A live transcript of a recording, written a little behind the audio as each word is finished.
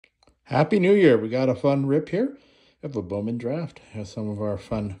Happy New Year. We got a fun rip here of a Bowman draft. Has some of our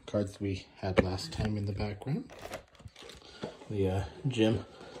fun cards we had last time in the background. The Jim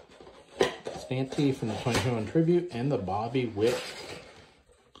Stantz from the 2021 Tribute and the Bobby Witt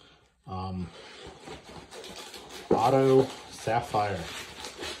Auto Sapphire.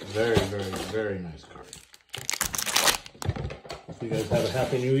 Very, very, very nice card. Hope you guys have a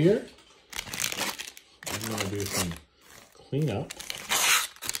Happy New Year. I'm going to do some cleanup.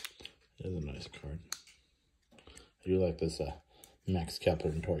 It is a nice card. I do like this Max Kepler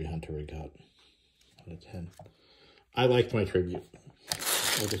and Torii Hunter we got out of 10. I liked my Tribute.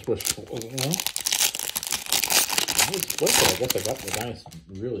 I just wish it wasn't well. I guess I got the nice,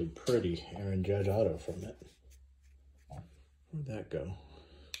 really pretty Aaron Judge auto from it. Where'd that go?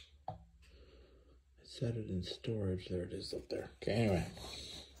 I set it in storage. There it is up there. Okay, anyway.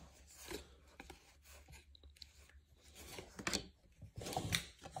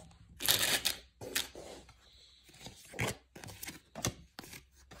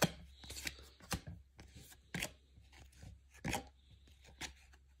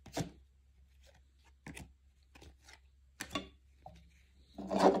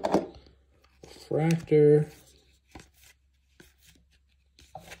 Refractor.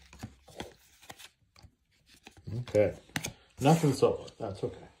 Okay. Nothing solo. That's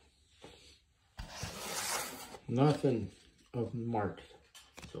okay. Nothing of mark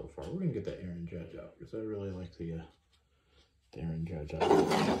so far. We're going to get that Aaron Judge out because I really like the Aaron Judge out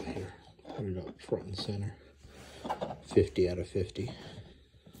here. Put it up front and center. 50 out of 50.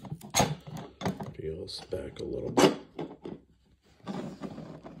 Deals back a little bit.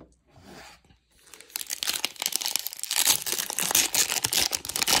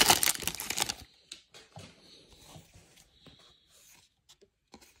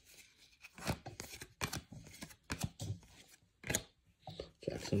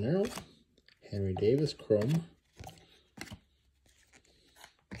 Jackson Merrill, Henry Davis, Chrome,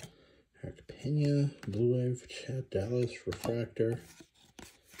 Eric Pena, Blue Wave, Chad Dallas, Refractor,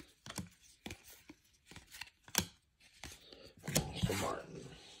 Austin Martin.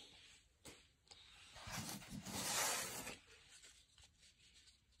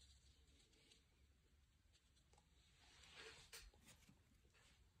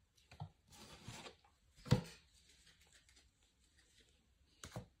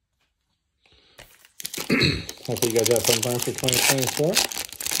 Hopefully you guys have fun plans for 2024.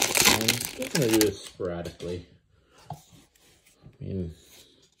 I'm just going to do this sporadically. I mean,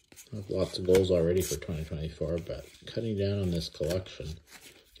 I have lots of goals already for 2024, but cutting down on this collection,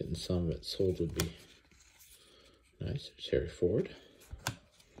 getting some of it sold would be nice. There's Harry Ford.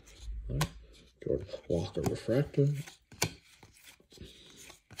 Jordan Walker Refractor.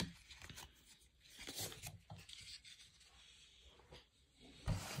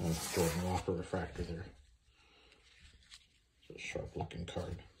 Oh, Jordan Walker Refractor there. It's a sharp looking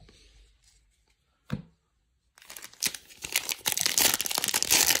card.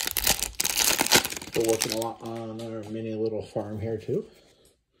 Still working a lot on our mini little farm here too.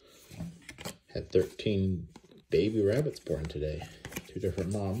 Had 13 baby rabbits born today. 2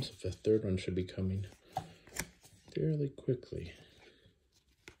 different moms. The third one should be coming fairly quickly.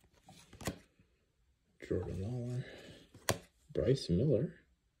 Jordan Lawler. Bryce Miller.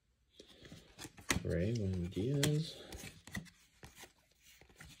 Raymond Diaz.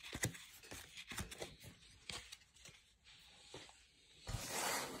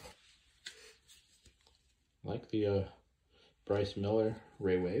 Like the Bryce Miller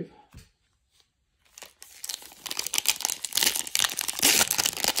Ray Wave.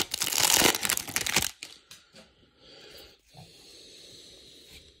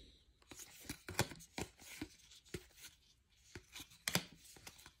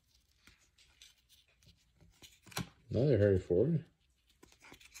 Another Harry Ford.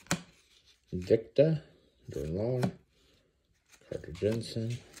 Dicta, Jordan Lawler, Carter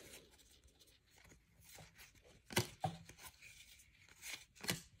Jensen.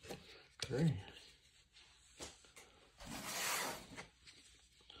 Great.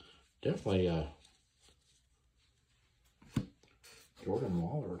 Definitely Jordan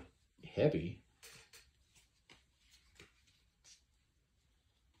Lawler heavy.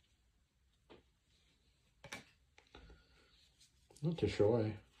 Not too sure.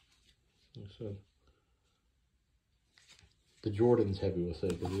 Like I said, the Jordan's heavy with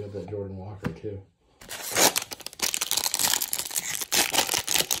it, but you have that Jordan Walker too.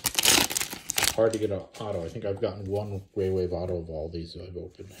 Hard to get an auto. I think I've gotten one Ray Wave auto of all these I've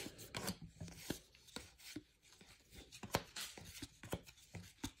opened.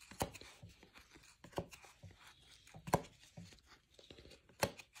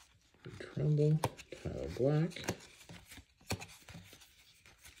 Rumble, Tyler Black.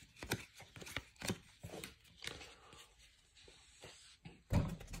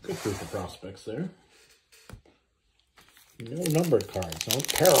 Good group of prospects there. No numbered cards, no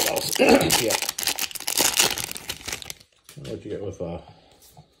parallels. Yeah. What you get with a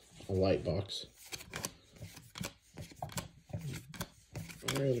light box.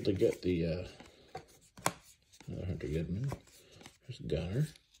 We're able to get the another Hunter Goodman. There's Gunner.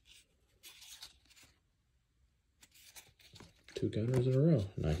 2 Gunners in a row.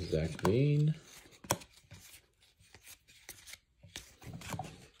 Nice Zach Veen.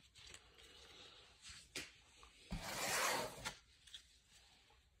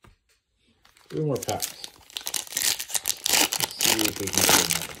 Three more packs. Let's see if we can get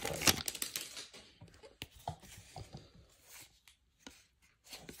another card.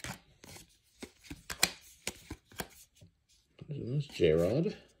 There's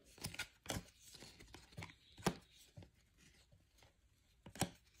J-Rod.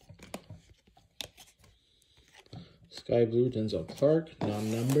 Sky Blue, Denzel Clark,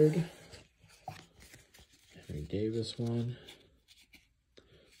 non-numbered. Henry Davis one.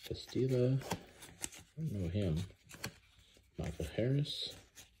 Castilla. I don't know him. Michael Harris.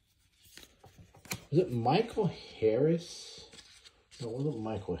 Was it Michael Harris? No, it wasn't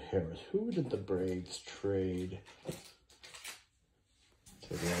Michael Harris. Who did the Braves trade to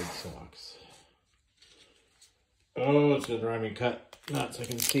the Red Sox? Oh, it's gonna drive me cut nuts. I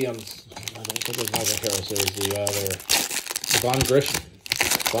can see him. I don't think it was Michael Harris. It was the other. Vaughn Grissom.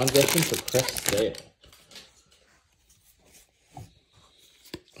 Vaughn Grissom for Chris Sale.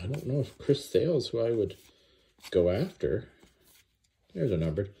 I don't know if Chris Sale is who I would go after. There's a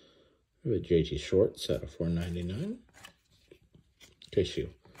numbered. We have a JT Short set of $4.99. In case you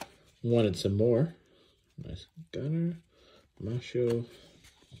wanted some more. Nice Gunner. Masho.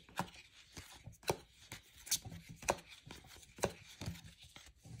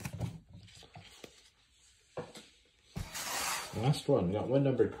 Last one. We got one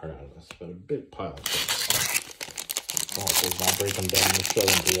numbered card out of this, but a big pile of things. Also, I'll break them down and show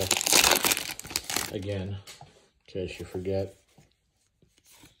them to you again, in case you forget.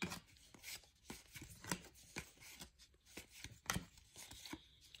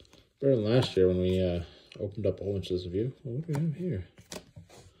 Better than last year when we opened up a whole bunch of this view. Well, what do we have here?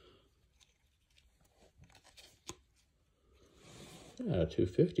 Ah,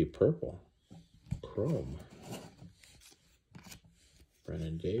 250 purple. Chrome.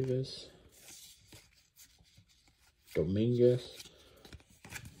 Brennan Davis. Dominguez.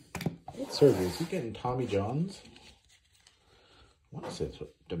 What surgery? Is he getting Tommy Johns? I want to say that's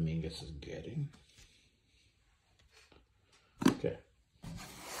what Dominguez is getting. Okay.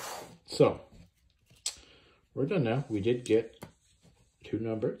 So, we're done now. We did get 2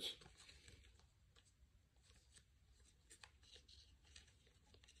 numbers.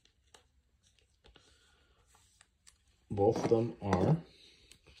 Both of them are,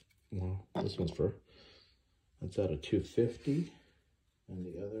 well, this one's for, that's out of 250, and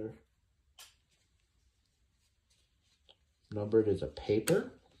the other numbered is a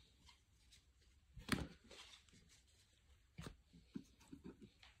paper.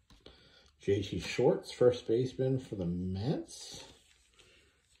 JT Shorts, first baseman for the Mets.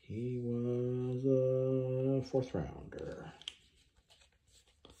 He was a 4th rounder.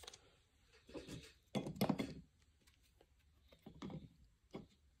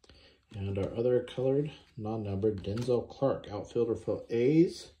 And our other colored, non-numbered, Denzel Clark, outfielder for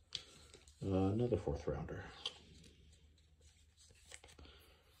A's. Another 4th rounder.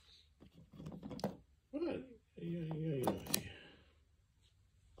 What?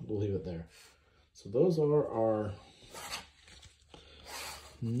 We'll leave it there. So those are our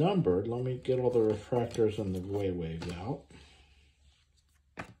numbered. Let me get all the refractors and the way waves out.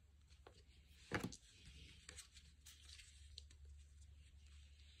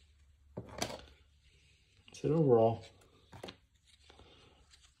 So overall,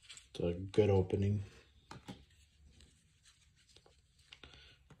 it's a good opening.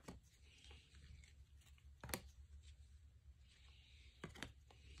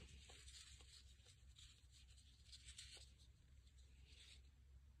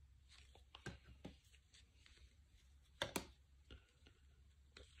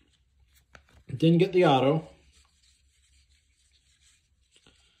 Didn't get the auto.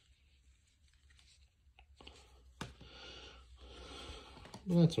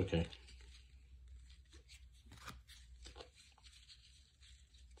 Well, that's okay.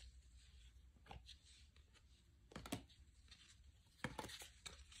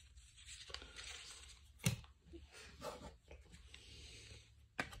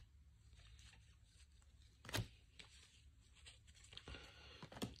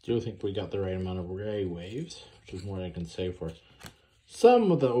 do think we got the right amount of Ray Waves, which is more than I can say for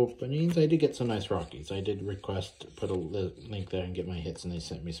some of the openings. I did get some nice Rockies. I did request to put a link there and get my hits, and they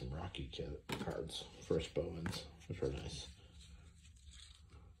sent me some Rocky cards, first Bowmans, which were nice.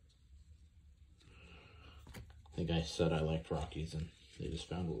 I think I said I liked Rockies, and they just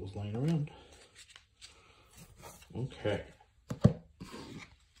found what was lying around. Okay.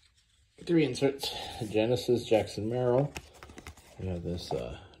 3 inserts. Genesis, Jackson Merrill. We have this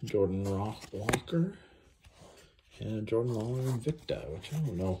Jordan Walker. And Jordan Lawler Invicta, which I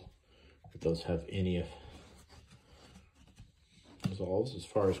don't know if those have any of resolves. As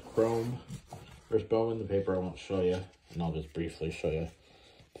far as Chrome, first Bowman, the paper I won't show you, and I'll just briefly show you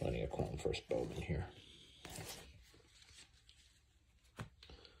plenty of Chrome first Bowman here.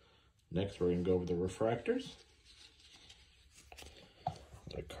 Next, we're going to go over the refractors.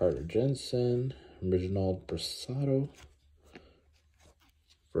 Carter Jensen, Reginald Brasado,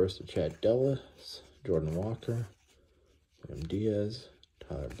 first Chad Dellis, Jordan Walker, William Diaz,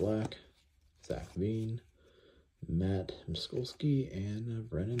 Tyler Black, Zach Veen, Matt Miskulski, and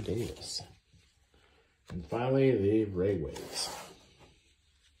Brennan Davis. And finally, the Ray Waves.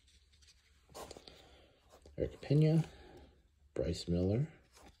 Eric Pena, Bryce Miller,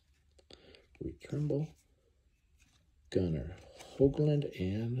 Reed Trimble, Gunnar Hoagland,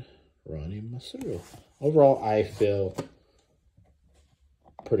 and Ronnie Massaro. Overall, I feel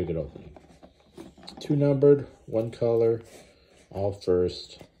pretty good opening. 2 numbered, 1 color, all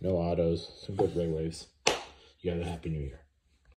first, no autos, some good Ray Waves. You guys a happy new year.